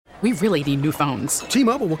We really need new phones.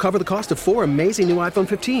 T-Mobile will cover the cost of 4 amazing new iPhone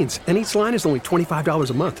 15s, and each line is only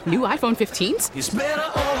 $25 a month. New iPhone 15s? It's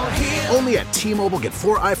better over here. Only at T-Mobile, get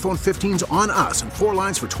 4 iPhone 15s on us and 4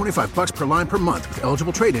 lines for $25 per line per month with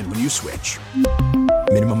eligible trade-in when you switch.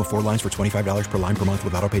 Minimum of 4 lines for $25 per line per month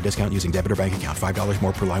with autopay discount using debit or bank account. $5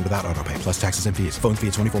 more per line without autopay, plus taxes and fees. Phone fee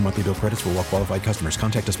at 24 monthly bill credits for well-qualified customers.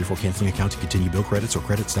 Contact us before canceling account to continue bill credits or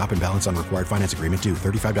credit stop and balance on required finance agreement due.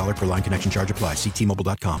 $35 per line connection charge applies. See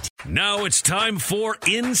T-Mobile.com. Now it's time for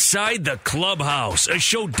Inside the Clubhouse, a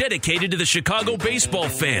show dedicated to the Chicago baseball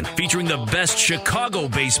fan, featuring the best Chicago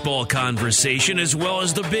baseball conversation as well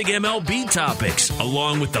as the big MLB topics,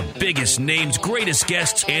 along with the biggest names, greatest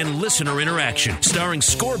guests, and listener interaction. Starring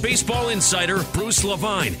Score Baseball insider Bruce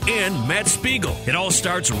Levine and Matt Spiegel. It all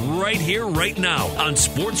starts right here, right now on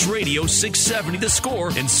Sports Radio 670 The Score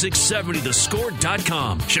and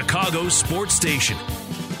 670thescore.com, Chicago's sports station.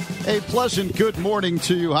 A pleasant good morning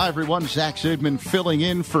to you. Hi, everyone. Zach Zidman filling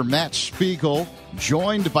in for Matt Spiegel,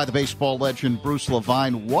 joined by the baseball legend Bruce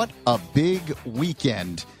Levine. What a big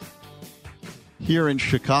weekend here in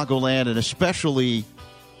Chicagoland, and especially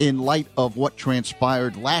in light of what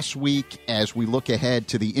transpired last week as we look ahead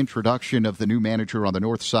to the introduction of the new manager on the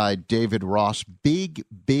north side, David Ross. Big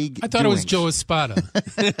I thought doings. It was Joe Espada.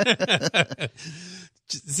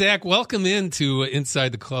 Zach, welcome into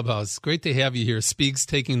Inside the Clubhouse. Great to have you here. Speaks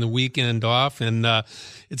taking the weekend off, and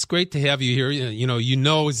it's great to have you here. You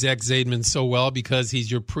know Zach Zaidman so well because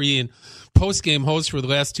he's your pre- and post-game host for the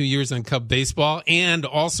last 2 years on Cub Baseball and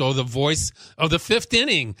also the voice of the fifth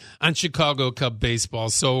inning on Chicago Cub Baseball.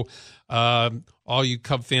 So all you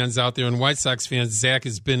Cub fans out there and White Sox fans, Zach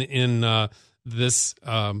has been in this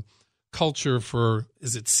culture for,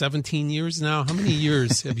 is it 17 years now? How many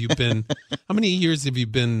years have you been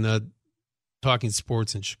talking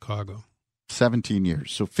sports in Chicago? 17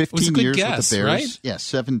 years. So 15 years with the Bears. Right? Yeah,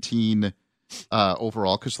 17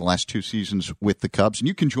 overall because the last 2 seasons with the Cubs. And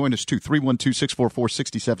you can join us too.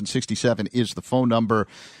 312-644-6767 is the phone number.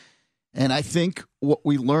 And I think what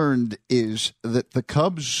we learned is that the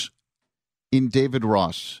Cubs in David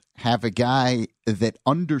Ross have a guy that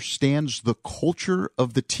understands the culture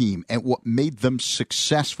of the team and what made them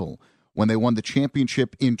successful when they won the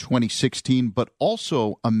championship in 2016, but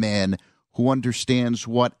also a man who understands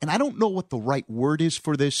what, and I don't know what the right word is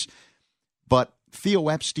for this, but Theo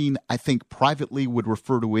Epstein, I think, privately would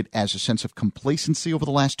refer to it as a sense of complacency over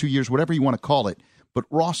the last 2 years, whatever you want to call it. But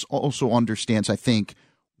Ross also understands, I think,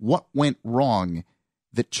 what went wrong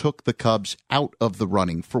that took the Cubs out of the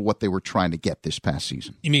running for what they were trying to get this past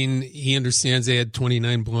season. You mean he understands they had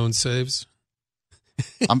 29 blown saves?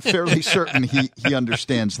 I'm fairly certain he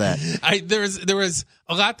understands that. There was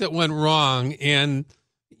a lot that went wrong, and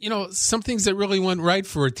some things that really went right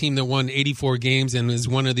for a team that won 84 games and is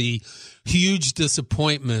one of the huge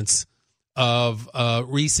disappointments of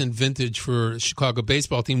recent vintage for Chicago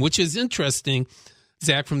baseball team, which is interesting,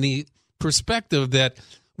 Zach, from the perspective that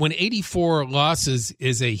when 84 losses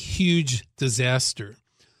is a huge disaster,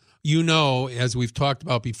 as we've talked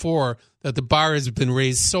about before, that the bar has been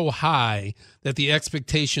raised so high that the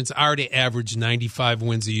expectations are to average 95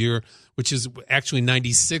 wins a year, which is actually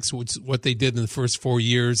 96, which is what they did in the first 4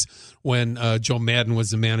 years when Joe Madden was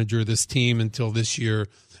the manager of this team until this year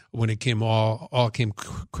when it came all came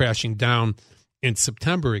crashing down in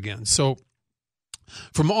September again. So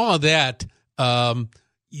from all of that,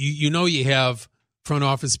 you have front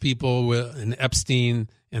office people with Epstein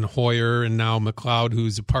and Hoyer and now McLeod,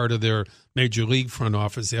 who's a part of their major league front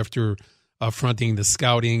office after fronting the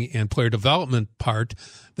scouting and player development part,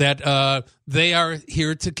 that they are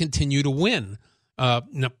here to continue to win.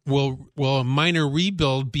 Will a minor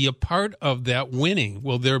rebuild be a part of that winning?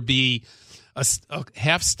 Will there be a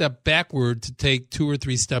half step backward to take 2 or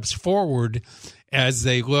 3 steps forward as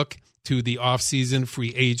they look to the offseason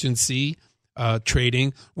free agency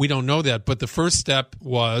trading? We don't know that, but the first step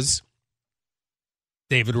was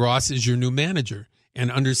David Ross is your new manager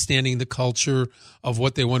and understanding the culture of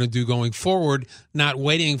what they want to do going forward, not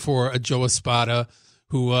waiting for a Joe Espada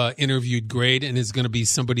who interviewed great and is going to be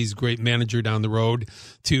somebody's great manager down the road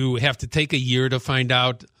to have to take a year to find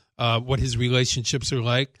out what his relationships are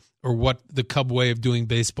like or what the Cub way of doing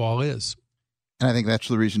baseball is. And I think that's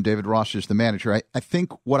the reason David Ross is the manager. I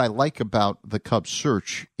think what I like about the Cubs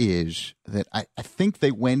search is that I think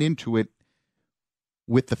they went into it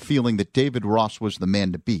with the feeling that David Ross was the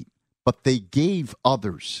man to beat, but they gave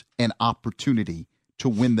others an opportunity to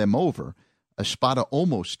win them over. Espada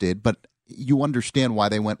almost did, but you understand why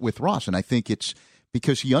they went with Ross. And I think it's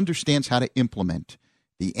because he understands how to implement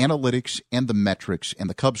the analytics and the metrics and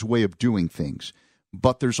the Cubs' way of doing things.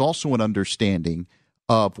 But there's also an understanding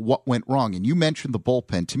of what went wrong. And you mentioned the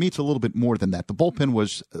bullpen. To me, it's a little bit more than that. The bullpen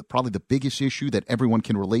was probably the biggest issue that everyone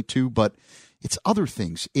can relate to, but it's other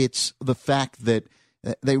things. It's the fact that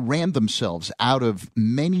they ran themselves out of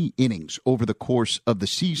many innings over the course of the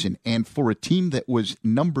season. And for a team that was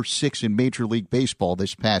number 6 in Major League Baseball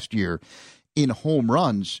this past year in home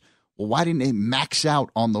runs, well, why didn't they max out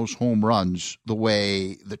on those home runs the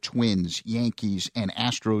way the Twins, Yankees, and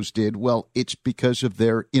Astros did? Well, it's because of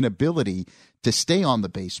their inability to stay on the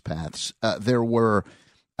base paths. There were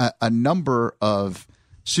a number of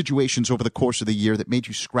situations over the course of the year that made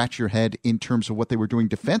you scratch your head in terms of what they were doing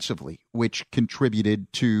defensively, which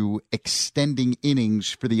contributed to extending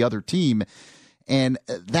innings for the other team. And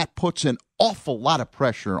that puts an awful lot of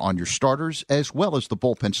pressure on your starters as well as the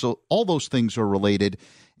bullpen. So all those things are related,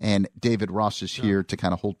 and David Ross is here to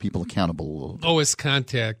kind of hold people accountable a little bit. Lowest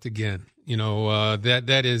contact again.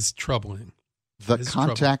 That is troubling. The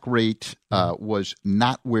contact rate was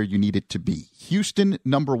not where you need it to be. Houston,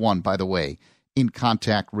 number 1, by the way, in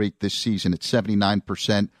contact rate this season at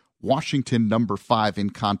 79%. Washington, number 5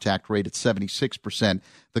 in contact rate at 76%.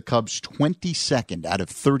 The Cubs, 22nd out of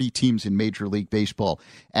 30 teams in Major League Baseball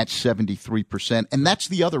at 73%. And that's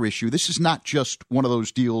the other issue. This is not just one of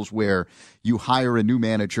those deals where you hire a new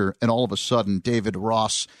manager and all of a sudden David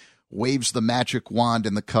Ross waves the magic wand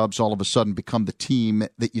and the Cubs all of a sudden become the team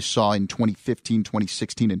that you saw in 2015,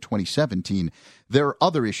 2016, and 2017. There are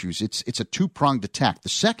other issues. It's a two-pronged attack. The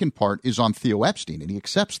second part is on Theo Epstein, and he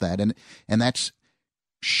accepts that, and that's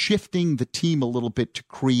shifting the team a little bit to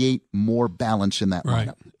create more balance in that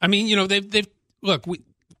lineup. I mean, they've look,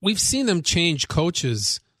 we've seen them change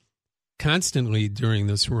coaches constantly during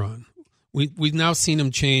this run. We've now seen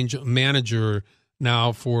them change manager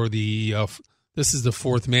now for the this is the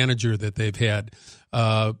 4th manager that they've had.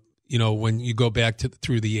 When you go back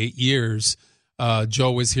through the 8 years,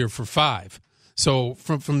 Joe was here for 5. So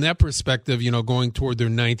from that perspective, going toward their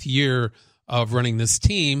 9th year of running this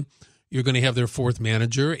team, you're going to have their 4th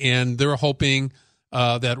manager, and they're hoping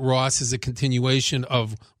that Ross is a continuation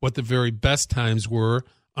of what the very best times were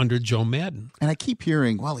under Joe Maddon. And I keep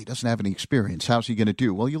hearing, well, he doesn't have any experience. How's he going to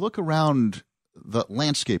do? Well, you look around the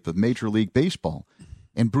landscape of Major League Baseball,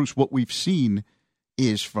 and Bruce, what we've seen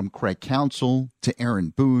is from Craig Counsell to Aaron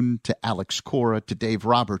Boone to Alex Cora to Dave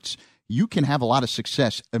Roberts, you can have a lot of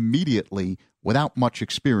success immediately without much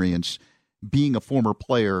experience being a former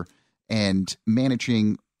player and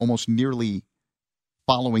managing almost nearly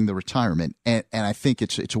following the retirement. And I think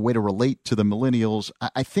it's a way to relate to the millennials.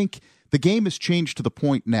 I think the game has changed to the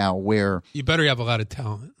point now where you better have a lot of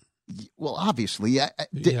talent. Well, obviously,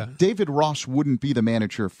 David Ross wouldn't be the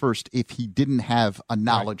manager first if he didn't have a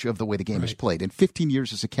knowledge of the way the game is played. In 15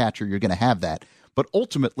 years as a catcher, you're going to have that. But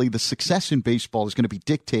ultimately, the success in baseball is going to be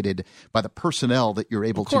dictated by the personnel that you're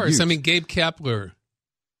able to use. Of course. I mean, Gabe Kapler,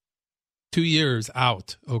 2 years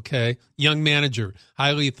out, okay? Young manager,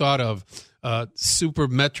 highly thought of, super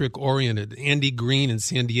metric-oriented. Andy Green in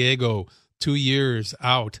San Diego, 2 years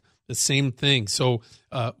out, the same thing. So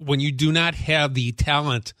when you do not have the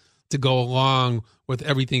talent to go along with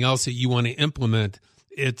everything else that you want to implement,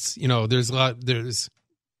 it's, there's a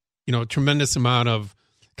tremendous amount of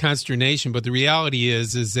consternation. But the reality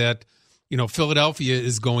is that, Philadelphia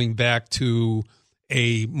is going back to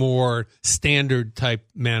a more standard type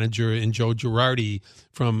manager in Joe Girardi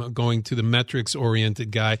from going to the metrics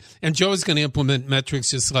oriented guy. And Joe is going to implement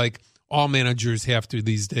metrics just like all managers have to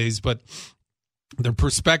these days. But the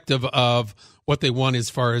perspective of what they want as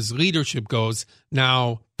far as leadership goes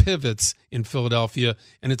now pivots in Philadelphia,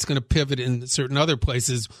 and it's going to pivot in certain other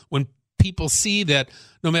places when people see that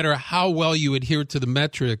no matter how well you adhere to the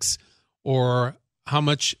metrics or how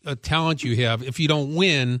much talent you have, if you don't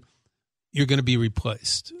win, you're going to be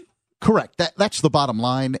replaced. Correct. That's the bottom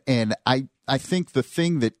line. And I think the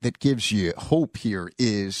thing that gives you hope here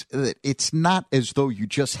is that it's not as though you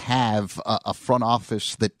just have a front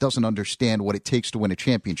office that doesn't understand what it takes to win a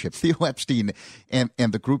championship. Theo Epstein and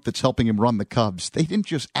the group that's helping him run the Cubs, they didn't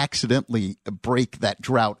just accidentally break that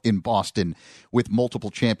drought in Boston with multiple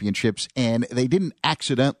championships, and they didn't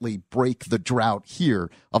accidentally break the drought here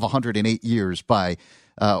of 108 years by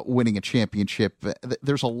winning a championship.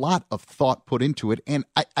 There's a lot of thought put into it, and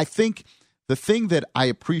I think the thing that I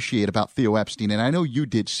appreciate about Theo Epstein, and I know you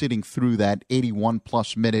did sitting through that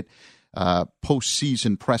 81-plus minute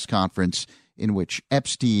postseason press conference in which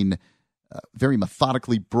Epstein very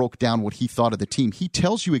methodically broke down what he thought of the team. He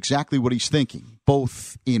tells you exactly what he's thinking,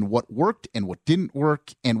 both in what worked and what didn't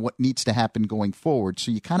work and what needs to happen going forward.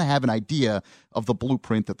 So you kind of have an idea of the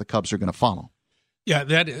blueprint that the Cubs are going to follow. Yeah,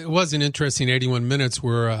 that was an interesting 81 minutes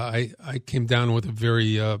where I came down with a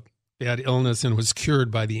very bad illness and was cured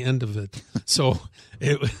by the end of it. So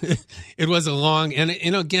it was a long,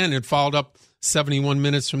 and again, it followed up 71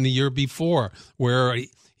 minutes from the year before, where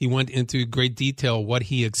he went into great detail what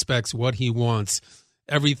he expects, what he wants,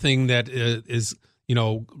 everything that is,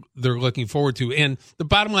 they're looking forward to. And the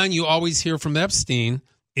bottom line you always hear from Epstein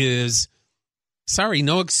is, sorry,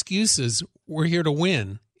 no excuses. We're here to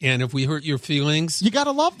win. And if we hurt your feelings, you got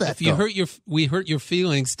to love that. If we hurt your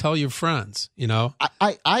feelings, tell your friends,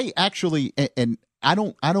 I actually, and I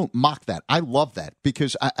don't mock that. I love that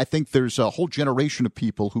because I think there's a whole generation of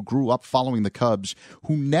people who grew up following the Cubs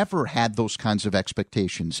who never had those kinds of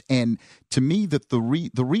expectations. And to me, that the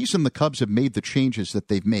reason the Cubs have made the changes that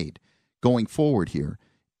they've made going forward here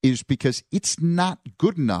is because it's not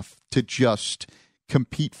good enough to just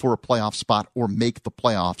compete for a playoff spot or make the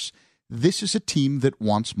playoffs. This is a team that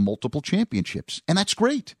wants multiple championships, and that's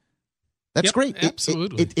great. That's great.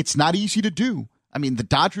 Absolutely. It's not easy to do. I mean, the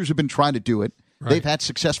Dodgers have been trying to do it. Right. They've had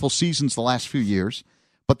successful seasons the last few years,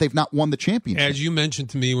 but they've not won the championship. As you mentioned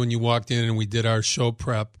to me when you walked in and we did our show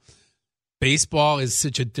prep, baseball is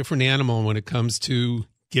such a different animal when it comes to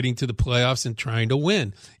getting to the playoffs and trying to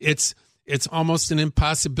win. It's almost an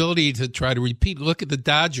impossibility to try to repeat. Look at the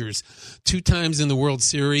Dodgers, 2 times in the World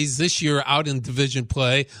Series. This year out in division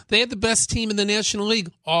play. They had the best team in the National League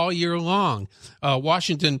all year long.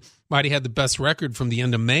 Washington might have had the best record from the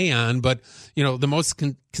end of May on, but the most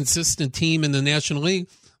consistent team in the National League,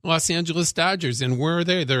 Los Angeles Dodgers. And where are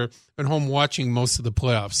they? They're at home watching most of the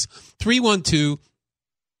playoffs.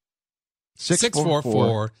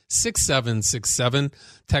 312-644-6767.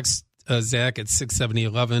 Text Zach at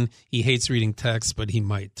 67011. He hates reading text, but he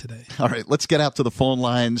might today. All right, let's get out to the phone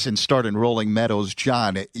lines and start in Rolling Meadows.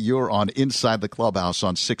 John, you're on Inside the Clubhouse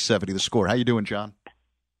on 670 The Score. How you doing, John?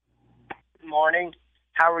 Good morning.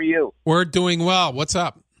 How are you? We're doing well. What's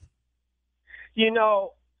up?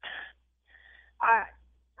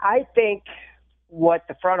 I think what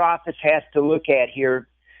the front office has to look at here,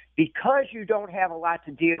 because you don't have a lot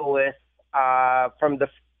to deal with from the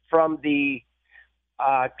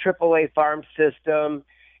AAA farm system,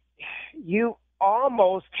 you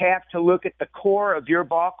almost have to look at the core of your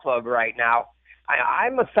ball club right now.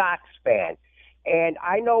 I'm a Sox fan, and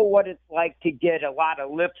I know what it's like to get a lot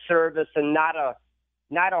of lip service and not a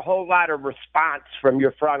whole lot of response from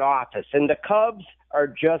your front office. And the Cubs are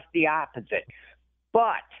just the opposite.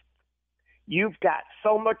 But you've got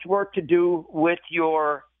so much work to do with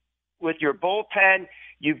your bullpen.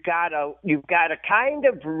 You've got to kind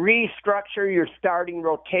of restructure your starting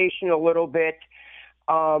rotation a little bit.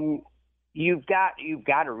 You've got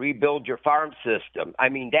to rebuild your farm system. I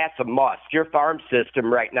mean, that's a must. Your farm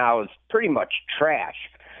system right now is pretty much trash.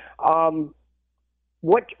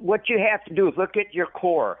 What you have to do is look at your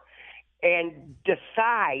core and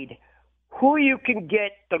decide who you can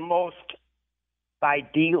get the most by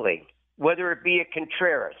dealing, whether it be a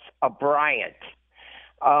Contreras, a Bryant,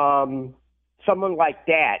 someone like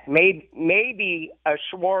that, maybe a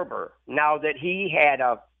Schwarber, now that he had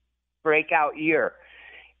a breakout year.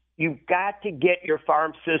 You've got to get your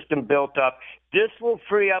farm system built up. This will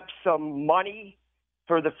free up some money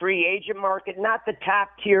for the free agent market, not the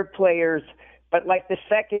top-tier players, but like the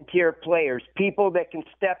second-tier players, people that can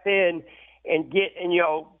step in and get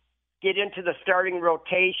into the starting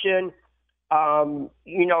rotation.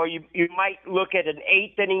 You might look at an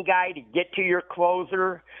 8th-inning guy to get to your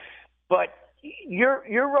closer, but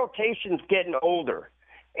your rotation's getting older,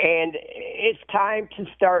 and it's time to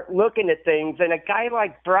start looking at things. And a guy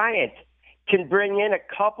like Bryant can bring in a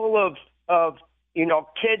couple of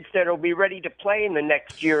kids that will be ready to play in the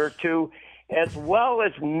next year or two, as well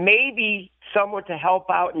as maybe someone to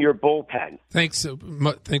help out in your bullpen. Thanks so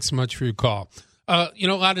much for your call. A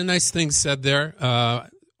lot of nice things said there,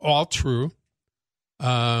 all true.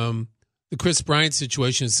 The Chris Bryant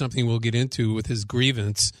situation is something we'll get into with his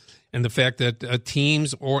grievance, and the fact that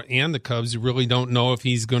teams and the Cubs really don't know if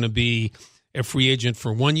he's going to be a free agent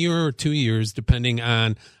for 1 year or 2 years, depending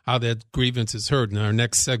on how that grievance is heard. In our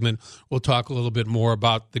next segment, we'll talk a little bit more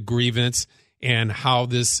about the grievance and how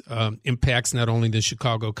this impacts not only the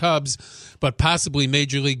Chicago Cubs, but possibly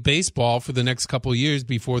Major League Baseball for the next couple of years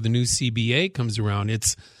before the new CBA comes around.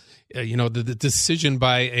 It's, the decision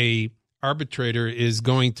by a arbitrator is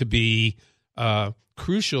going to be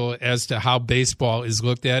crucial as to how baseball is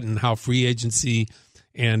looked at and how free agency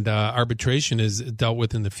and arbitration is dealt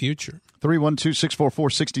with in the future.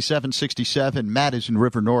 312-644-6767. Matt is in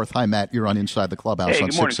River North. Hi, Matt. You're on Inside the Clubhouse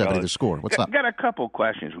on 670 The Score. What's up? Got a couple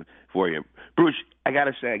questions for you. Bruce, I got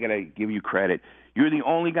to say, I got to give you credit. You're the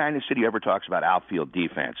only guy in the city who ever talks about outfield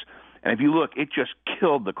defense. And if you look, it just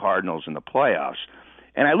killed the Cardinals in the playoffs.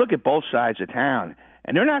 And I look at both sides of town,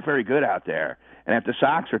 and they're not very good out there. And if the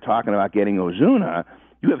Sox are talking about getting Ozuna,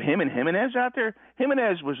 you have him and Jimenez out there.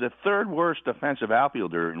 Jimenez was the third worst defensive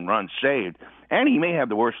outfielder in runs saved, and he may have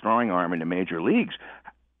the worst throwing arm in the major leagues.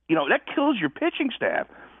 That kills your pitching staff.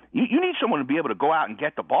 You need someone to be able to go out and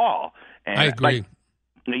get the ball. And I agree.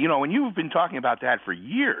 And you've been talking about that for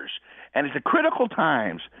years, and it's at critical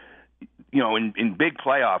times, in big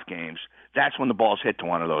playoff games, that's when the ball's hit to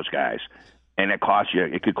one of those guys, and it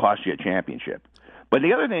could cost you a championship. But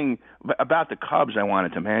the other thing about the Cubs I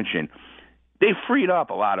wanted to mention, they freed up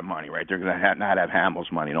a lot of money, right? They're going to not have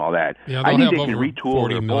Hamels money and all that. Yeah, I think they have can over retool $40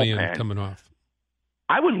 their million bullpen. coming off.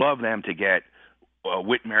 I would love them to get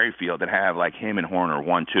Whit Merrifield and have like him and Horner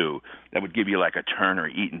 1-2. That would give you like a Turner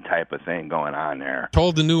Eaton type of thing going on there.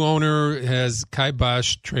 Told the new owner has Kai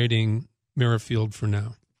Bosch trading Merrifield for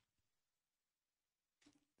now.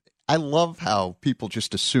 I love how people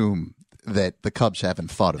just assume that the Cubs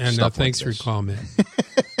haven't thought of stuff thanks like this. for calling, man.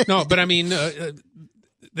 No, but I mean,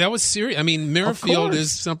 that was serious. I mean, Merrifield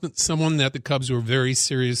is someone that the Cubs were very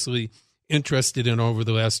seriously interested in over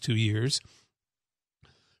the last 2 years.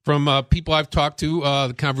 From people I've talked to,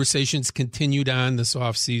 the conversations continued on this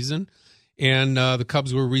offseason, and the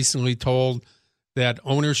Cubs were recently told that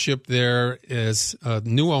ownership there is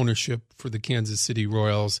new ownership for the Kansas City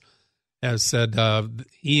Royals has said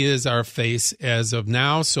he is our face as of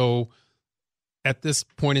now. So at this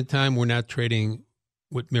point in time, we're not trading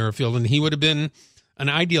with Merrifield, and he would have been an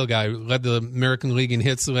ideal guy. Led the American League in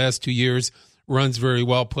hits the last 2 years. Runs very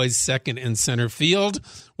well, plays second and center field.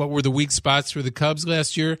 What were the weak spots for the Cubs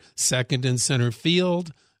last year? Second and center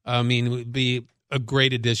field. I mean, it would be a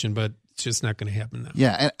great addition, but it's just not going to happen now.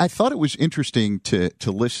 Yeah, and I thought it was interesting to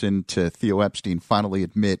listen to Theo Epstein finally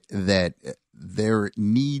admit that there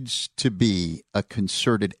needs to be a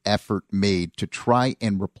concerted effort made to try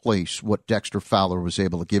and replace what Dexter Fowler was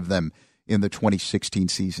able to give them in the 2016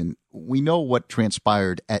 season. We know what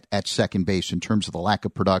transpired at second base in terms of the lack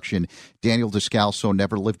of production. Daniel Descalso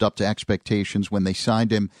never lived up to expectations when they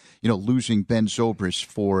signed him. Losing Ben Zobrist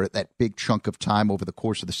for that big chunk of time over the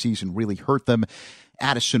course of the season really hurt them.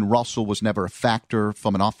 Addison Russell was never a factor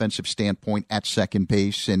from an offensive standpoint at second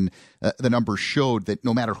base, and the numbers showed that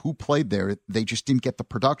no matter who played there, they just didn't get the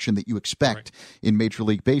production that you expect in Major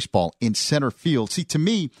League Baseball. In center field, see, to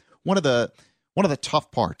me, one of the tough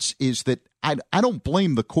parts is that I don't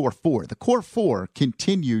blame the core four. The core four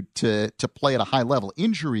continued to play at a high level.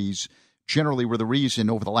 Injuries generally were the reason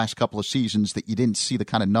over the last couple of seasons that you didn't see the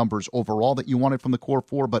kind of numbers overall that you wanted from the core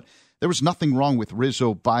four, but there was nothing wrong with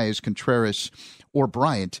Rizzo, Baez, Contreras, or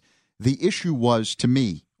Bryant. The issue was, to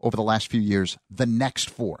me, over the last few years, the next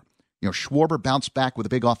four. Schwarber bounced back with a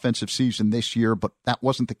big offensive season this year, but that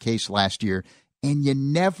wasn't the case last year, and you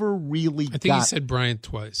never really I think he said Bryant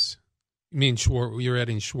twice. You mean Schwarber? You're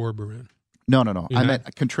adding Schwarber in. No. I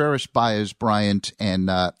meant Contreras, Baez, Bryant, and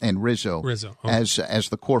Rizzo. Okay. As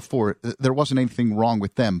the core four. There wasn't anything wrong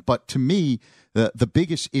with them. But to me, the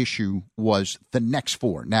biggest issue was the next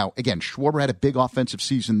four. Now, again, Schwarber had a big offensive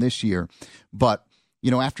season this year. But,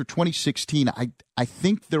 after 2016, I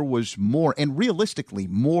think there was more, and realistically,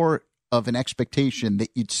 more of an expectation that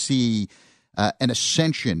you'd see an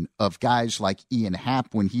ascension of guys like Ian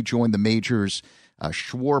Happ when he joined the majors.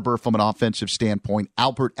 Schwarber, from an offensive standpoint,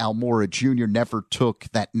 Albert Almora Jr. never took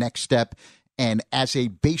that next step. And as a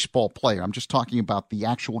baseball player, I'm just talking about the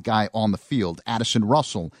actual guy on the field, Addison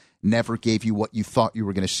Russell never gave you what you thought you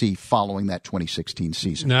were going to see following that 2016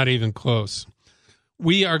 season. Not even close.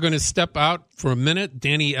 We are going to step out for a minute.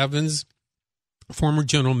 Danny Evans, former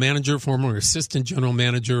general manager, former assistant general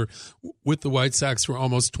manager with the White Sox for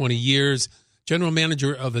almost 20 years, general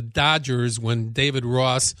manager of the Dodgers when David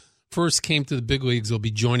Ross first came to the big leagues, will be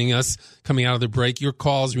joining us coming out of the break. Your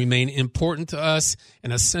calls remain important to us,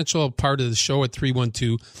 an essential part of the show at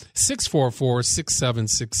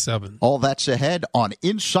 312-644-6767. All that's ahead on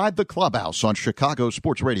Inside the Clubhouse on Chicago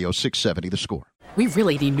Sports Radio 670 The Score. We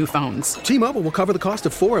really need new phones. T-Mobile will cover the cost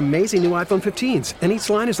of 4 amazing new iPhone 15s, and each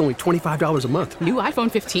line is only $25 a month. New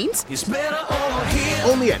iPhone 15s? It's better over here.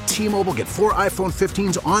 Only at T-Mobile, get 4 iPhone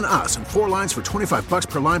 15s on us and 4 lines for $25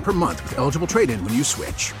 per line per month with eligible trade-in when you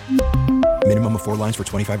switch. Minimum of 4 lines for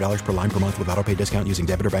 $25 per line per month with autopay discount using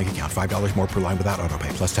debit or bank account. $5 more per line without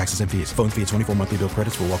autopay, plus taxes and fees. Phone fee at 24 monthly bill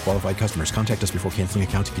credits for well-qualified customers. Contact us before canceling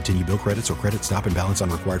account to continue bill credits or credit stop and balance on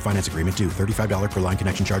required finance agreement due. $35 per line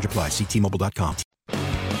connection charge applies. See T-Mobile.com.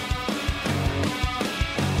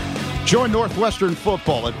 Join Northwestern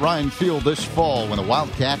football at Ryan Field this fall when the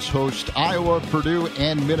Wildcats host Iowa, Purdue,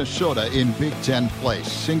 and Minnesota in Big Ten play.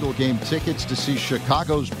 Single game tickets to see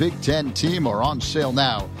Chicago's Big Ten team are on sale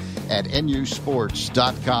now at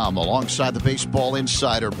nusports.com. Alongside the Baseball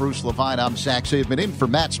Insider, Bruce Levine, I'm Zach Zaidman. In for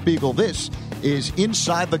Matt Spiegel, this is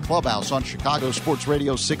Inside the Clubhouse on Chicago Sports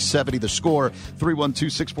Radio 670 The Score.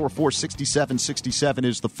 312-644-6767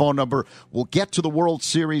 is the phone number. We'll get to the World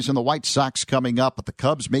Series and the White Sox coming up, but the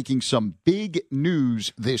Cubs making some big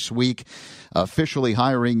news this week, officially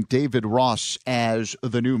hiring David Ross as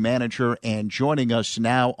the new manager. And joining us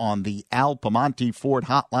now on the Al Piemonte Ford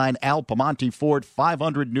hotline, Al Piemonte Ford,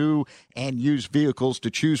 500 new and used vehicles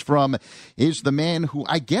to choose from, is the man who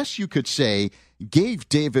I guess you could say gave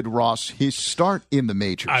David Ross his start in the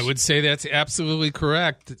majors. I would say that's absolutely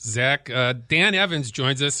correct, Zach. Dan Evans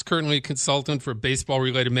joins us, currently a consultant for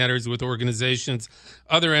baseball-related matters with organizations,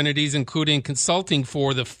 other entities, including consulting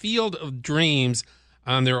for the Field of Dreams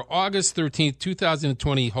on their August 13th,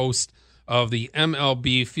 2020 host of the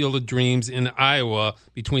MLB Field of Dreams in Iowa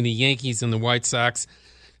between the Yankees and the White Sox.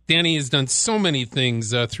 Danny has done so many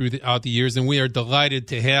things throughout the years, and we are delighted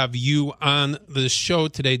to have you on the show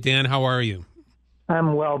today. Dan, how are you?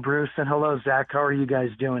 I'm well, Bruce, and hello, Zach. How are you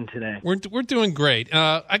guys doing today? We're doing great.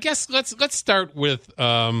 I guess let's start with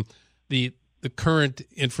the current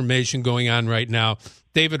information going on right now.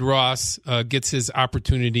 David Ross gets his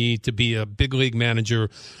opportunity to be a big league manager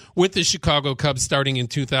with the Chicago Cubs starting in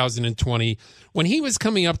 2020. When he was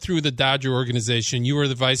coming up through the Dodger organization, you were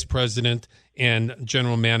the vice president and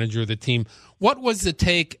general manager of the team. What was the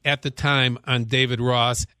take at the time on David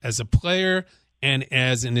Ross as a player and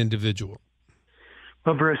as an individual?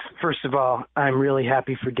 Well, Bruce, first of all, I'm really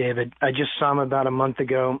happy for David. I just saw him about a month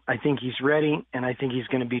ago. I think he's ready, and I think he's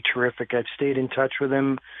going to be terrific. I've stayed in touch with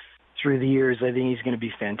him through the years. I think he's going to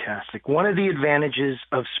be fantastic. One of the advantages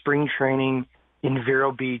of spring training in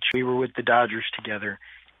Vero Beach, we were with the Dodgers together,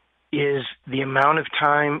 is the amount of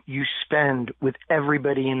time you spend with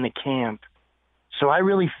everybody in the camp. So I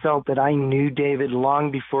really felt that I knew David long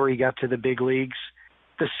before he got to the big leagues.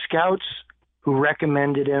 The scouts who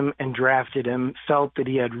recommended him and drafted him felt that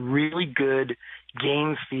he had really good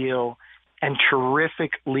game feel and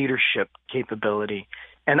terrific leadership capability.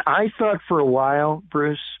 And I thought for a while,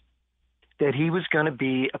 Bruce, that he was going to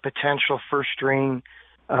be a potential first-string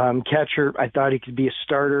catcher. I thought he could be a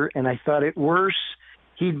starter, and I thought at worst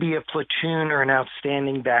he'd be a platoon or an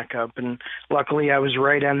outstanding backup. And luckily I was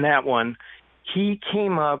right on that one. He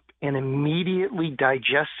came up and immediately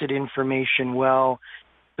digested information well.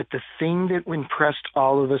 But the thing that impressed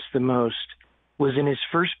all of us the most was in his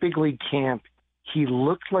first big league camp, he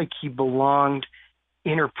looked like he belonged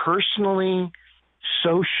interpersonally,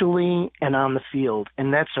 socially, and on the field.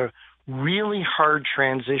 And that's a really hard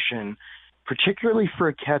transition, particularly for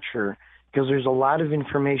a catcher, because there's a lot of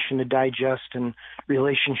information to digest and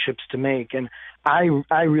relationships to make. And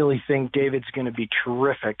I really think David's going to be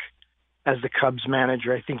terrific as the Cubs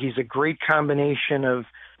manager. I think he's a great combination of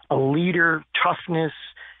a leader, toughness,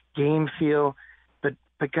 game feel, but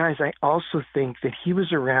guys, I also think that he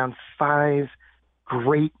was around 5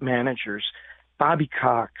 great managers: Bobby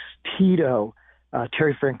Cox, Tito,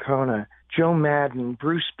 Terry Francona, Joe Madden,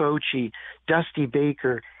 Bruce Bochy, Dusty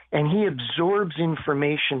Baker, and he absorbs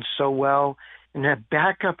information so well, and that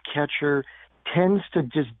backup catcher tends to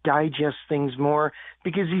just digest things more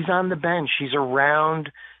because he's on the bench. He's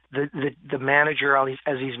around the manager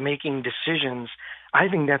as he's making decisions. I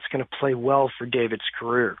think that's going to play well for David's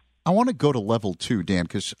career. I want to go to level 2, Dan,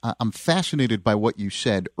 because I'm fascinated by what you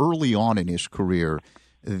said early on in his career,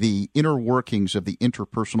 the inner workings of the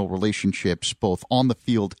interpersonal relationships, both on the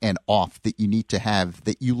field and off, that you need to have,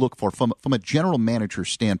 that you look for from a general manager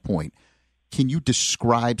standpoint. Can you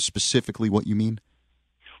describe specifically what you mean?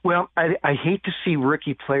 Well, I hate to see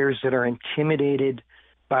rookie players that are intimidated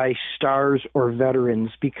by stars or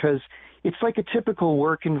veterans, because it's like a typical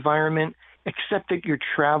work environment, except that you're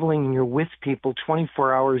traveling and you're with people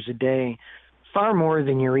 24 hours a day, far more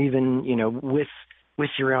than you're even, with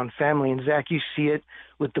your own family. And Zach, you see it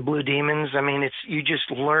with the Blue Demons. I mean, you just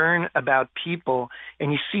learn about people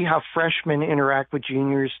and you see how freshmen interact with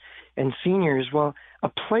juniors and seniors. Well, a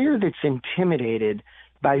player that's intimidated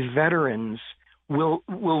by veterans will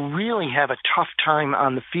really have a tough time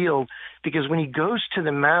on the field, because when he goes to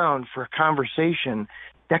the mound for a conversation,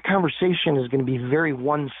 that conversation is going to be very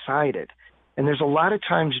one-sided. And there's a lot of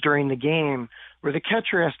times during the game where the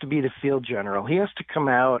catcher has to be the field general. He has to come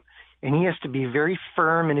out and he has to be very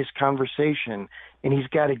firm in his conversation, and he's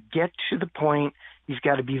got to get to the point. He's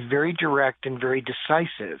got to be very direct and very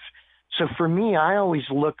decisive. So for me, I always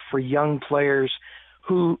look for young players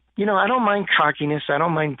who, I don't mind cockiness, I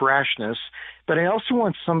don't mind brashness, but I also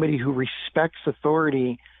want somebody who respects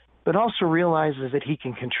authority, but also realizes that he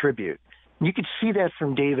can contribute. And you could see that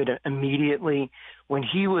from David immediately when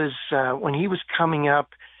he was coming up.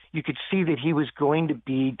 You could see that he was going to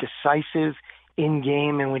be decisive in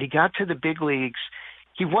game. And when he got to the big leagues,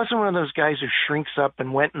 he wasn't one of those guys who shrinks up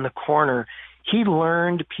and went in the corner. He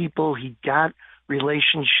learned people, he got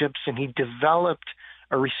relationships, and he developed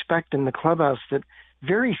a respect in the clubhouse that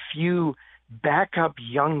very few backup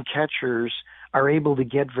young catchers are able to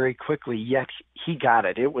get very quickly, yet he got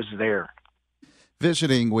it. It was there.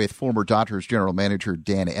 Visiting with former Dodgers general manager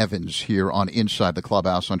Dan Evans here on Inside the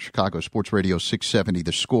Clubhouse on Chicago Sports Radio 670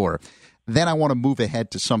 The Score. Then I want to move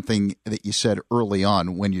ahead to something that you said early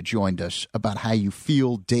on when you joined us about how you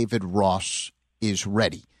feel David Ross is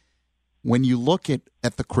ready. When you look at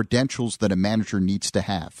the credentials that a manager needs to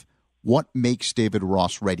have, what makes David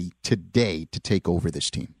Ross ready today to take over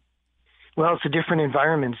this team? Well, it's a different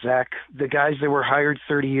environment, Zach. The guys that were hired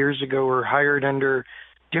 30 years ago were hired under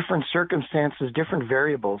different circumstances, different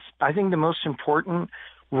variables. I think the most important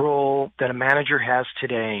role that a manager has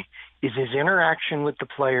today is his interaction with the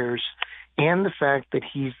players and the fact that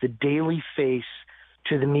he's the daily face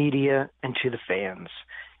to the media and to the fans.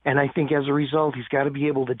 And I think as a result, he's got to be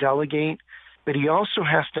able to delegate, but he also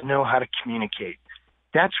has to know how to communicate.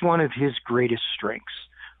 That's one of his greatest strengths.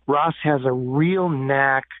 Ross has a real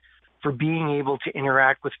knack for being able to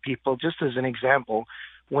interact with people. Just as an example,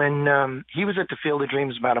 when he was at the Field of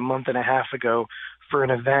Dreams about a month and a half ago for an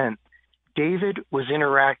event, David was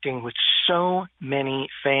interacting with so many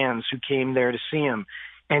fans who came there to see him.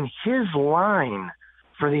 And his line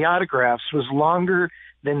for the autographs was longer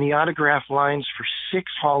than the autograph lines for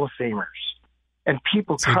 6 Hall of Famers. And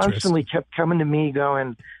people constantly kept coming to me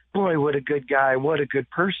going, boy, what a good guy, what a good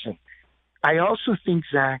person. I also think,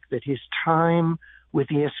 Zach, that his time with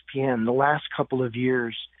ESPN the last couple of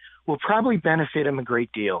years will probably benefit him a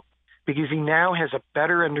great deal because he now has a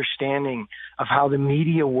better understanding of how the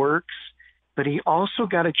media works, but he also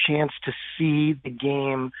got a chance to see the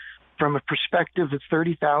game from a perspective of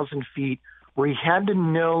 30,000 feet where he had to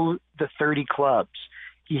know the 30 clubs.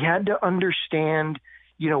 He had to understand,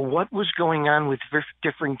 what was going on with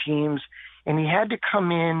different teams, and he had to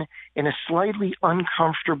come in a slightly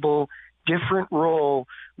uncomfortable, different role,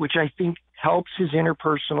 which I think helps his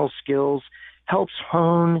interpersonal skills, helps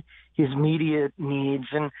hone his media needs.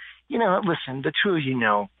 And, listen, the two of you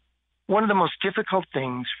know, one of the most difficult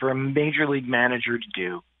things for a major league manager to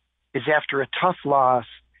do is after a tough loss,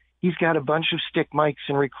 he's got a bunch of stick mics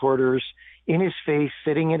and recorders in his face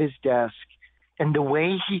sitting at his desk. And the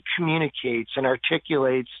way he communicates and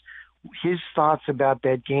articulates his thoughts about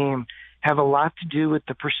that game have a lot to do with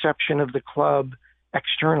the perception of the club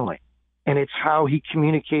externally. And it's how he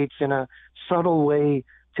communicates in a subtle way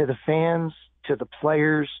to the fans, to the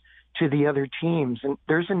players, to the other teams. And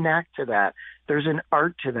there's a knack to that. There's an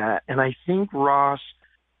art to that. And I think Ross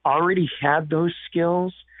already had those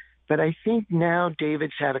skills, but I think now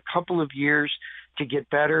David's had a couple of years to get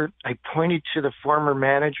better. I pointed to the former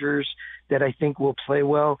managers that I think will play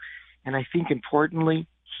well. And I think importantly,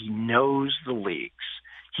 he knows the leagues.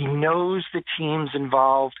 He knows the teams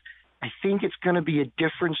involved. I think it's going to be a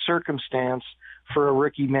different circumstance for a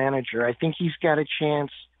rookie manager. I think he's got a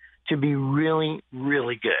chance to be really,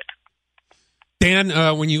 really good.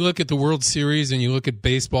 Dan, when you look at the World Series and you look at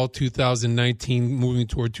baseball 2019 moving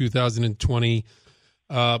toward 2020,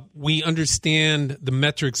 we understand the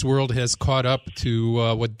metrics world has caught up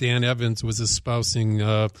to what Dan Evans was espousing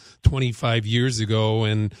 25 years ago,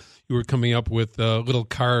 and you were coming up with little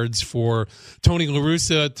cards for Tony La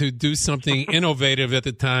Russa to do something innovative at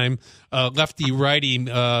the time, lefty-righty,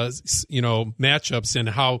 matchups and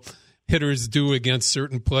how hitters do against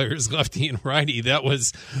certain players, lefty and righty. That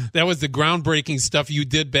was the groundbreaking stuff you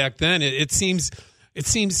did back then. It seems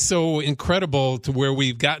so incredible to where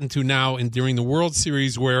we've gotten to now and during the World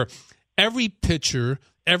Series where every pitcher,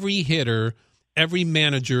 every hitter, every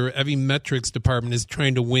manager, every metrics department is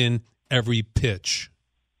trying to win every pitch.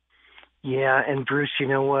 Yeah, and Bruce, you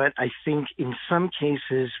know what? I think in some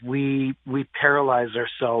cases we paralyze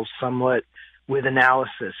ourselves somewhat with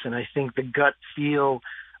analysis, and I think the gut feel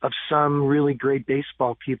of some really great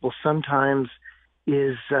baseball people sometimes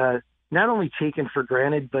is not only taken for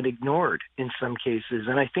granted but ignored in some cases.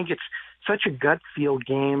 And I think it's such a gut feel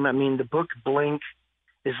game. I mean, the book Blink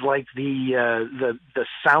is like the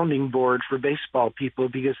sounding board for baseball people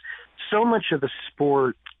because so much of the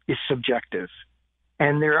sport is subjective.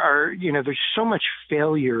 And there's so much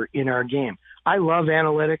failure in our game. I love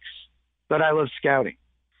analytics, but I love scouting.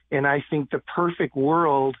 And I think the perfect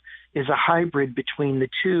world is a hybrid between the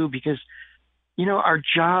two because, our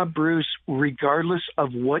job, Bruce, regardless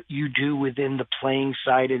of what you do within the playing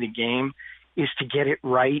side of the game, is to get it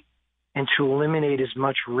right and to eliminate as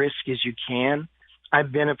much risk as you can.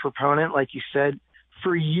 I've been a proponent, like you said,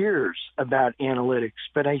 for years about analytics,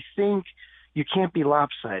 but I think you can't be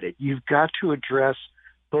lopsided. You've got to address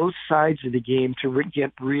both sides of the game to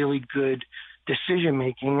get really good decision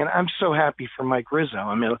making. And I'm so happy for Mike Rizzo.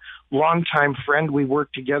 I'm a longtime friend. We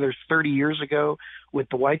worked together 30 years ago with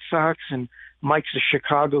the White Sox, and Mike's a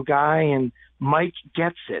Chicago guy, and Mike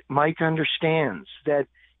gets it. Mike understands that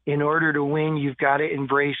in order to win, you've got to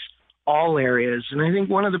embrace all areas. And I think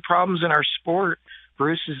one of the problems in our sport,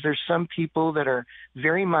 Bruce, is there's some people that are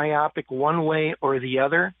very myopic one way or the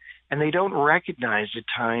other, and they don't recognize at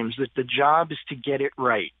times that the job is to get it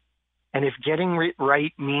right. And if getting it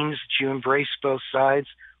right means that you embrace both sides,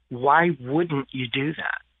 why wouldn't you do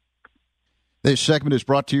that? This segment is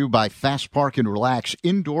brought to you by Fast Park and Relax,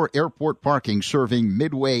 indoor airport parking serving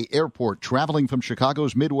Midway Airport. Traveling from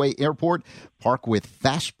Chicago's Midway Airport, park with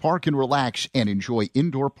Fast Park and Relax and enjoy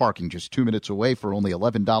indoor parking just 2 minutes away for only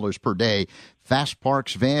 $11 per day. Fast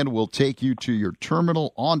Park's van will take you to your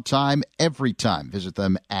terminal on time every time. Visit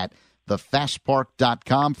them at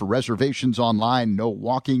thefastpark.com for reservations online. No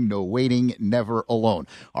walking, no waiting, never alone.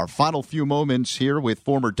 Our final few moments here with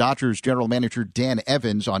former Dodgers general manager Dan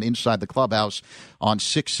Evans on Inside the Clubhouse on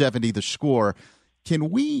 670 The Score. Can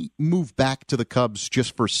we move back to the Cubs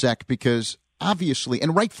just for a sec? Because obviously,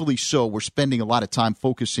 and rightfully so, we're spending a lot of time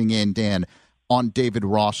focusing in, Dan, on David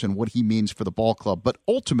Ross and what he means for the ball club. But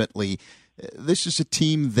ultimately, this is a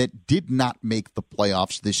team that did not make the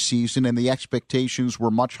playoffs this season, and the expectations were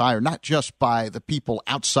much higher, not just by the people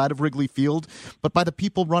outside of Wrigley Field, but by the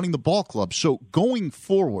people running the ball club. So going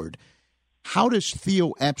forward, how does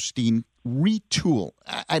Theo Epstein retool?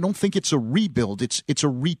 I don't think it's a rebuild. It's a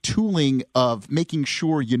retooling of making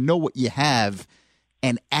sure you know what you have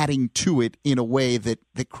and adding to it in a way that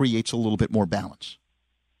creates a little bit more balance.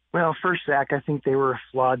 Well, first, Zach, I think they were a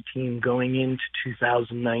flawed team going into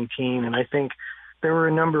 2019, and I think there were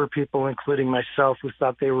a number of people, including myself, who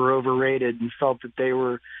thought they were overrated and felt that they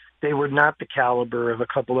were not the caliber of a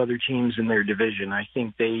couple other teams in their division. I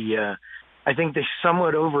think they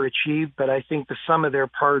somewhat overachieved, but I think the sum of their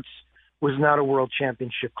parts was not a world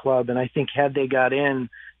championship club, and I think had they got in,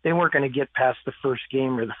 they weren't going to get past the first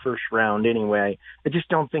game or the first round anyway. I just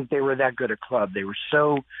don't think they were that good a club. They were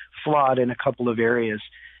so flawed in a couple of areas.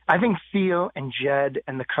 I think Theo and Jed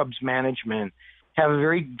and the Cubs management have a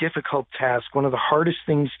very difficult task, one of the hardest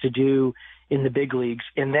things to do in the big leagues,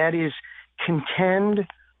 and that is contend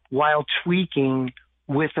while tweaking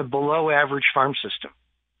with a below-average farm system.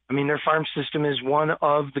 I mean, their farm system is one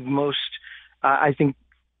of the most, I think,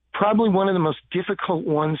 probably one of the most difficult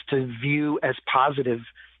ones to view as positive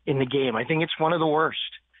in the game. I think it's one of the worst.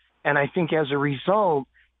 And I think as a result,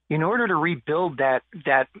 in order to rebuild that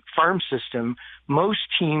farm system, most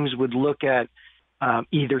teams would look at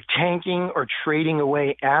either tanking or trading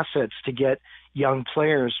away assets to get young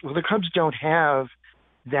players. Well, the Cubs don't have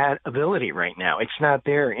that ability right now. It's not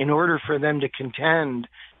there. In order for them to contend,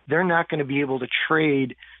 they're not going to be able to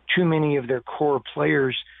trade too many of their core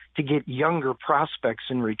players to get younger prospects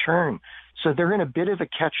in return. So they're in a bit of a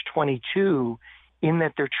catch-22 in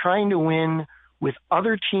that they're trying to win with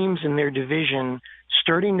other teams in their division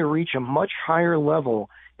starting to reach a much higher level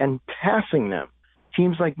and passing them.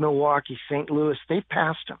 Teams like Milwaukee, St. Louis, they've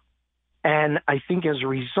passed them. And I think as a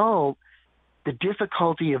result, the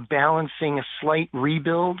difficulty of balancing a slight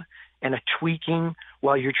rebuild and a tweaking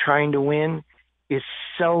while you're trying to win is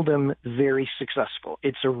seldom very successful.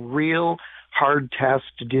 It's a real hard task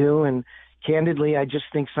to do. And candidly, I just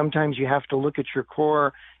think sometimes you have to look at your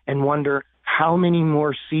core and wonder how many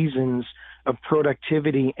more seasons of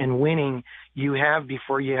productivity and winning you have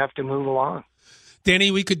before you have to move along.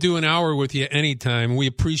 Danny, we could do an hour with you anytime. We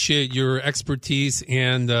appreciate your expertise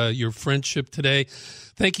and your friendship today.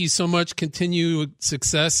 Thank you so much. Continued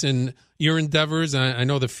success in your endeavors. I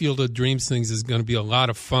know the Field of Dreams things is going to be a lot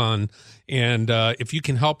of fun. And if you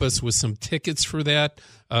can help us with some tickets for that,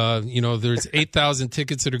 there's 8,000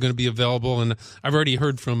 tickets that are going to be available. And I've already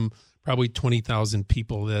heard from probably 20,000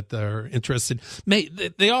 people that are interested.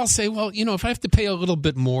 They all say, well, if I have to pay a little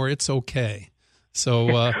bit more, it's okay.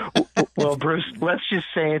 So, well, Bruce, let's just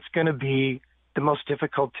say it's going to be the most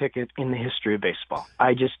difficult ticket in the history of baseball.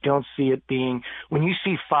 I just don't see it being, when you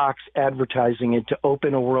see Fox advertising it to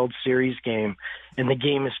open a World Series game and the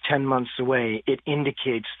game is 10 months away, it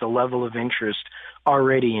indicates the level of interest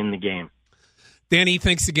already in the game. Danny,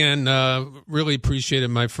 thanks again. Really appreciate it,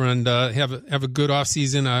 my friend. Have a good off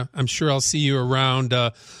season. I'm sure I'll see you around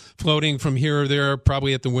floating from here or there,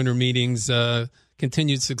 probably at the winter meetings.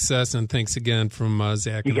 Continued success, and thanks again from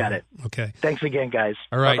Zach. You got it. Okay. Thanks again, guys.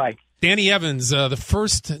 All right. Bye-bye. Danny Evans, the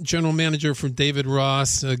first general manager for David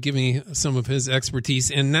Ross, giving some of his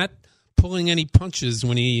expertise and not pulling any punches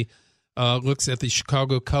when he looks at the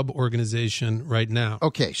Chicago Cub organization right now.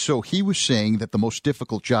 Okay, so he was saying that the most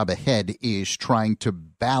difficult job ahead is trying to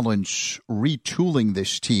balance retooling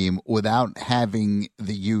this team without having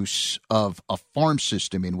the use of a farm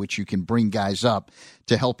system in which you can bring guys up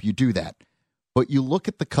to help you do that. But you look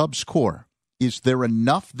at the Cubs core, is there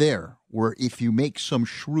enough there where if you make some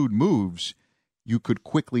shrewd moves, you could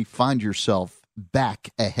quickly find yourself back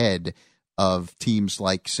ahead of teams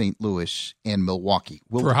like St. Louis and Milwaukee?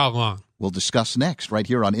 For how long? We'll discuss next right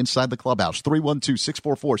here on Inside the Clubhouse.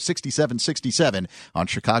 312-644-6767 on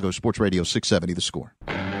Chicago Sports Radio 670 The Score.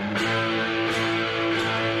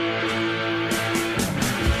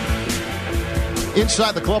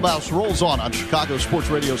 Inside the Clubhouse rolls on Chicago Sports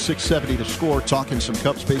Radio 670 The Score. Talking some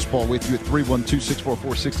Cubs baseball with you at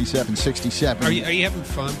 312-644-6767. Are you having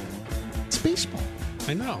fun? It's baseball.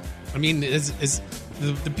 I know. I mean,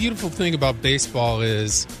 the beautiful thing about baseball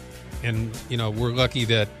is, and we're lucky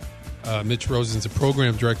that Mitch Rosen's a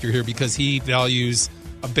program director here because he values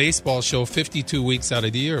a baseball show 52 weeks out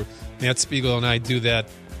of the year. Matt Spiegel and I do that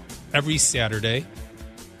every Saturday,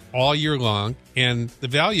 all year long. And the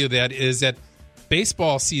value of that is that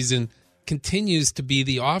baseball season continues to be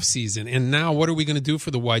the off season. And now what are we going to do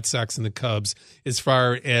for the White Sox and the Cubs as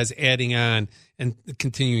far as adding on and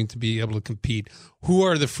continuing to be able to compete? Who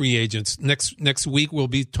are the free agents? Next week, we'll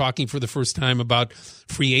be talking for the first time about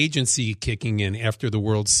free agency kicking in after the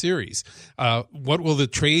World Series. What will the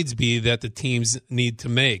trades be that the teams need to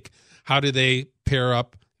make? How do they pair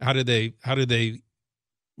up? How do they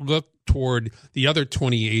look toward the other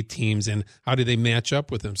 28 teams, and how do they match up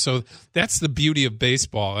with them? So that's the beauty of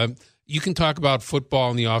baseball. You can talk about football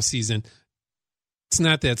in the offseason. It's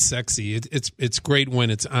not that sexy. It's great when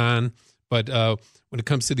it's on, but when it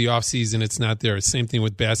comes to the offseason, it's not there. Same thing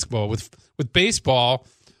with basketball. With baseball,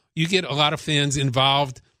 you get a lot of fans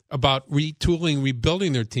involved about retooling,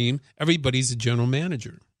 rebuilding their team. Everybody's a general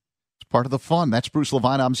manager. It's part of the fun. That's Bruce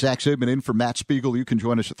Levine. I'm Zach Zibman in for Matt Spiegel. You can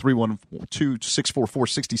join us at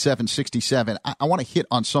 312-644-6767. I want to hit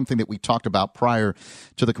on something that we talked about prior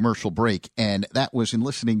to the commercial break, and that was in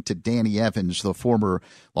listening to Danny Evans, the former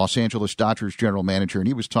Los Angeles Dodgers general manager, and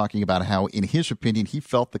he was talking about how, in his opinion, he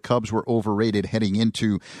felt the Cubs were overrated heading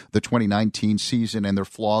into the 2019 season and their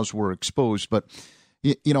flaws were exposed. But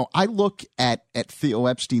I look at Theo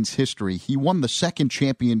Epstein's history. He won the second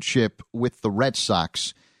championship with the Red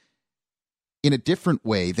Sox in a different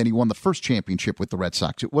way than he won the first championship with the Red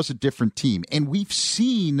Sox. It was a different team. And we've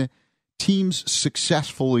seen teams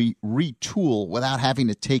successfully retool without having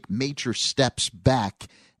to take major steps back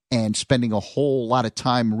and spending a whole lot of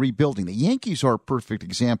time rebuilding. The Yankees are a perfect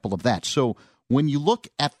example of that. So when you look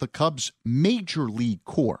at the Cubs' major league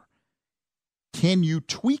core, can you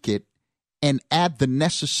tweak it and add the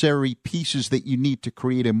necessary pieces that you need to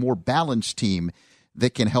create a more balanced team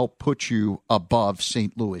that can help put you above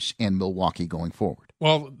St. Louis and Milwaukee going forward?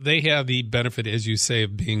 Well, they have the benefit, as you say,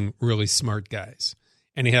 of being really smart guys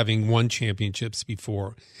and having won championships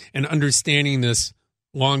before and understanding this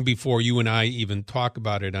long before you and I even talk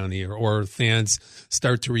about it on the air, or fans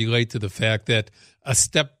start to relate to the fact that a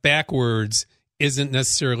step backwards isn't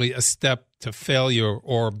necessarily a step to failure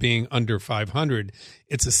or being under 500.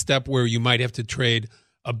 It's a step where you might have to trade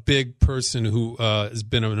a big person who has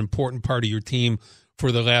been an important part of your team for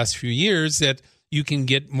the last few years that you can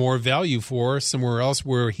get more value for somewhere else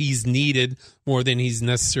where he's needed more than he's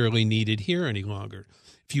necessarily needed here any longer.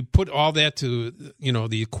 If you put all that to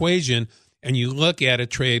the equation and you look at a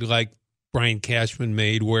trade like Brian Cashman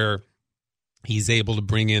made where he's able to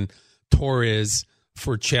bring in Torres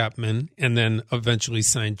for Chapman and then eventually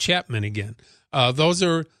sign Chapman again. Those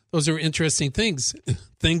are interesting things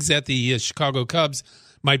that the Chicago Cubs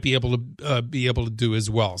might be able to do as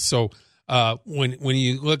well. So when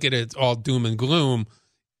you look at it, it's all doom and gloom.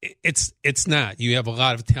 It's not. You have a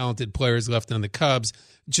lot of talented players left on the Cubs.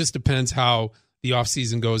 It just depends how the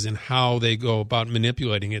offseason goes and how they go about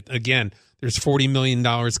manipulating it. Again, there's $40 million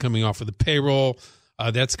coming off of the payroll.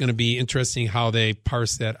 That's going to be interesting how they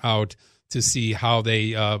parse that out to see how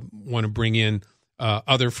they want to bring in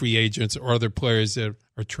other free agents or other players that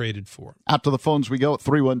are traded for. Out to the phones we go at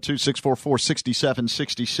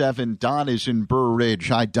 312-644-6767. Don is in Burr Ridge.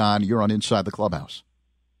 Hi, Don. You're on Inside the Clubhouse.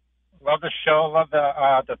 Love the show. Love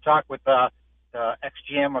the talk with the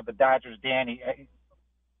ex-GM of the Dodgers, Danny. I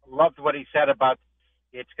loved what he said about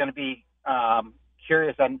it's going to be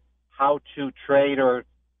curious on how to trade or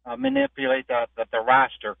manipulate the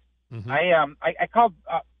roster. Mm-hmm. I called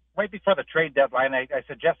right before the trade deadline. I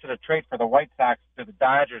suggested a trade for the White Sox to the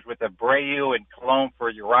Dodgers with Abreu and Colon for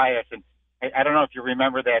Urias. And I don't know if you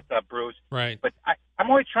remember that, Bruce. Right. But I'm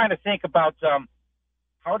always trying to think about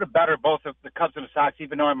how to better both of the Cubs and the Sox,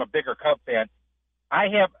 even though I'm a bigger Cub fan. I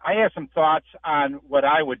have some thoughts on what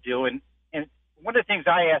I would do, and one of the things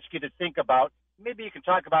I ask you to think about, maybe you can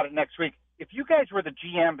talk about it next week. If you guys were the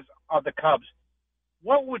GMs of the Cubs,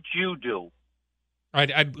 what would you do?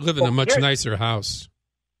 I'd live in a much nicer house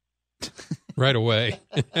right away.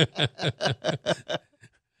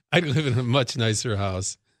 I'd live in a much nicer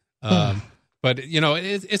house. But,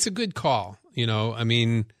 it's a good call. I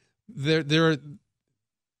mean,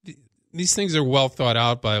 these things are well thought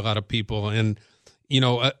out by a lot of people. And,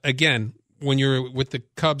 again, when you're with the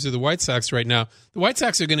Cubs or the White Sox right now, the White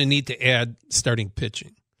Sox are going to need to add starting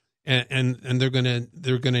pitching. And they're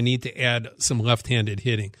going to need to add some left-handed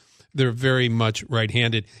hitting. They're very much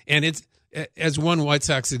right-handed. And it's, as one White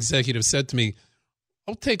Sox executive said to me,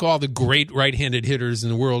 I'll take all the great right-handed hitters in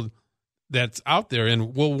the world that's out there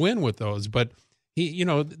and we'll win with those. But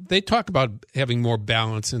they talk about having more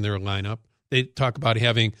balance in their lineup. They talk about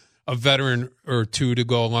having a veteran or two to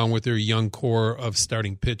go along with their young core of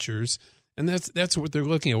starting pitchers. And that's what they're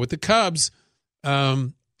looking at. With the Cubs, I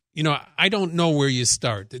don't know where you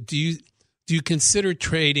start. Do you consider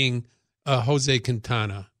trading Jose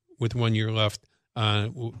Quintana with 1 year left?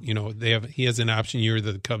 He has an option year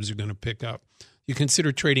that the Cubs are going to pick up. You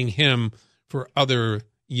consider trading him for other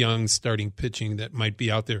young starting pitching that might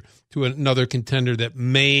be out there to another contender that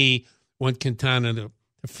may want Quintana to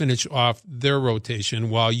finish off their rotation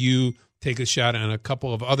while you take a shot on a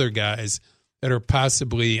couple of other guys that are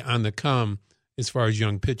possibly on the come as far as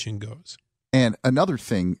young pitching goes. And another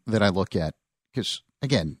thing that I look at, because,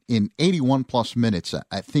 again, in 81-plus minutes,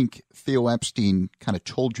 I think Theo Epstein kind of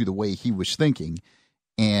told you the way he was thinking.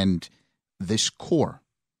 And this core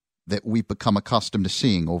that we've become accustomed to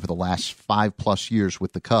seeing over the last 5+ years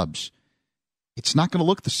with the Cubs, it's not going to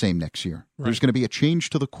look the same next year. Right. There's going to be a change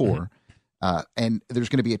to the core, and there's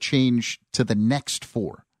going to be a change to the next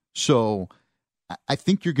four. So I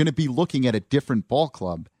think you're going to be looking at a different ball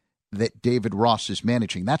club that David Ross is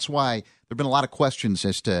managing. That's why there have been a lot of questions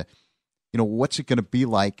as to, what's it going to be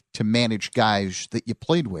like to manage guys that you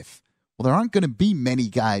played with? Well, there aren't going to be many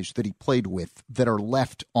guys that he played with that are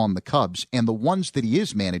left on the Cubs, and the ones that he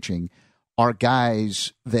is managing are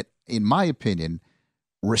guys that, in my opinion,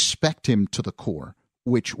 respect him to the core,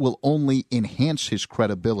 which will only enhance his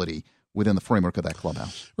credibility within the framework of that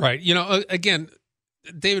clubhouse. Right. Again,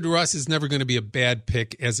 David Ross is never going to be a bad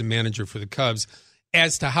pick as a manager for the Cubs.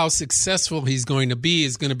 As to how successful he's going to be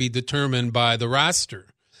is going to be determined by the roster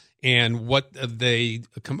and what they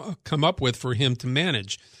come up with for him to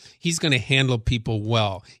manage. He's going to handle people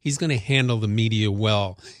well. He's going to handle the media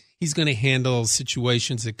well. He's going to handle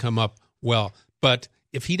situations that come up well. But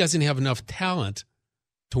if he doesn't have enough talent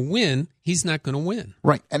to win, he's not going to win.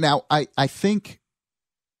 Right. And now I think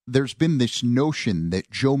there's been this notion that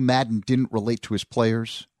Joe Maddon didn't relate to his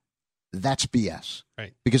players. That's BS.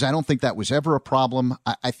 Right. Because I don't think that was ever a problem.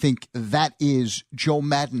 I think that is Joe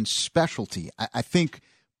Maddon's specialty. I think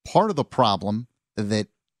part of the problem that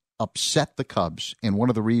upset the Cubs, and one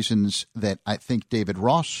of the reasons that I think David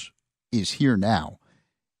Ross is here now,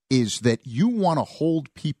 is that you want to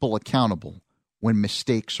hold people accountable when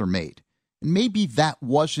mistakes are made. And maybe that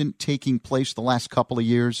wasn't taking place the last couple of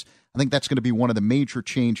years. I think that's going to be one of the major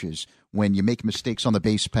changes when you make mistakes on the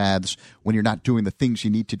base paths, when you're not doing the things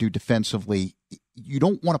you need to do defensively. You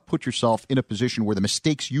don't want to put yourself in a position where the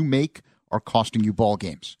mistakes you make are costing you ball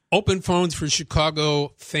games. Open phones for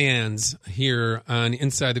Chicago fans here on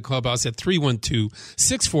Inside the Clubhouse at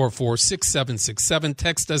 312-644-6767.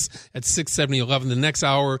 Text us at 67011. The next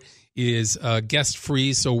hour is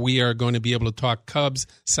guest-free, so we are going to be able to talk Cubs,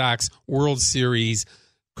 Sox, World Series,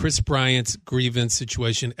 Chris Bryant's grievance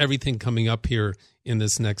situation, everything coming up here in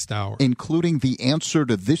this next hour. Including the answer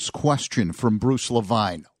to this question from Bruce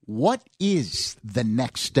Levine. What is the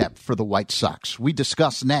next step for the White Sox? We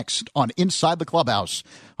discuss next on Inside the Clubhouse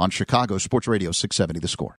on Chicago Sports Radio 670 The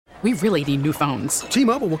Score. We really need new phones.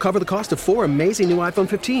 T-Mobile will cover the cost of 4 amazing new iPhone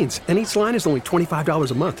 15s, and each line is only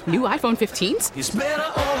 $25 a month. New iPhone 15s? It's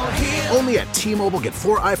better over here. Only at T-Mobile, get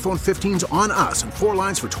 4 iPhone 15s on us and 4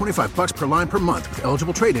 lines for $25 per line per month with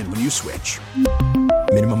eligible trade-in when you switch.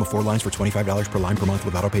 Minimum of 4 lines for $25 per line per month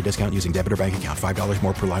with autopay discount using debit or bank account. $5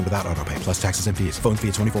 more per line without autopay, plus taxes and fees. Phone fee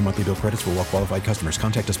at 24 monthly bill credits for well-qualified customers.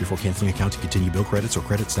 Contact us before canceling account to continue bill credits or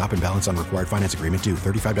credit stop and balance on required finance agreement due.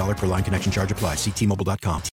 $35 per line connection charge applies. See T-Mobile.com.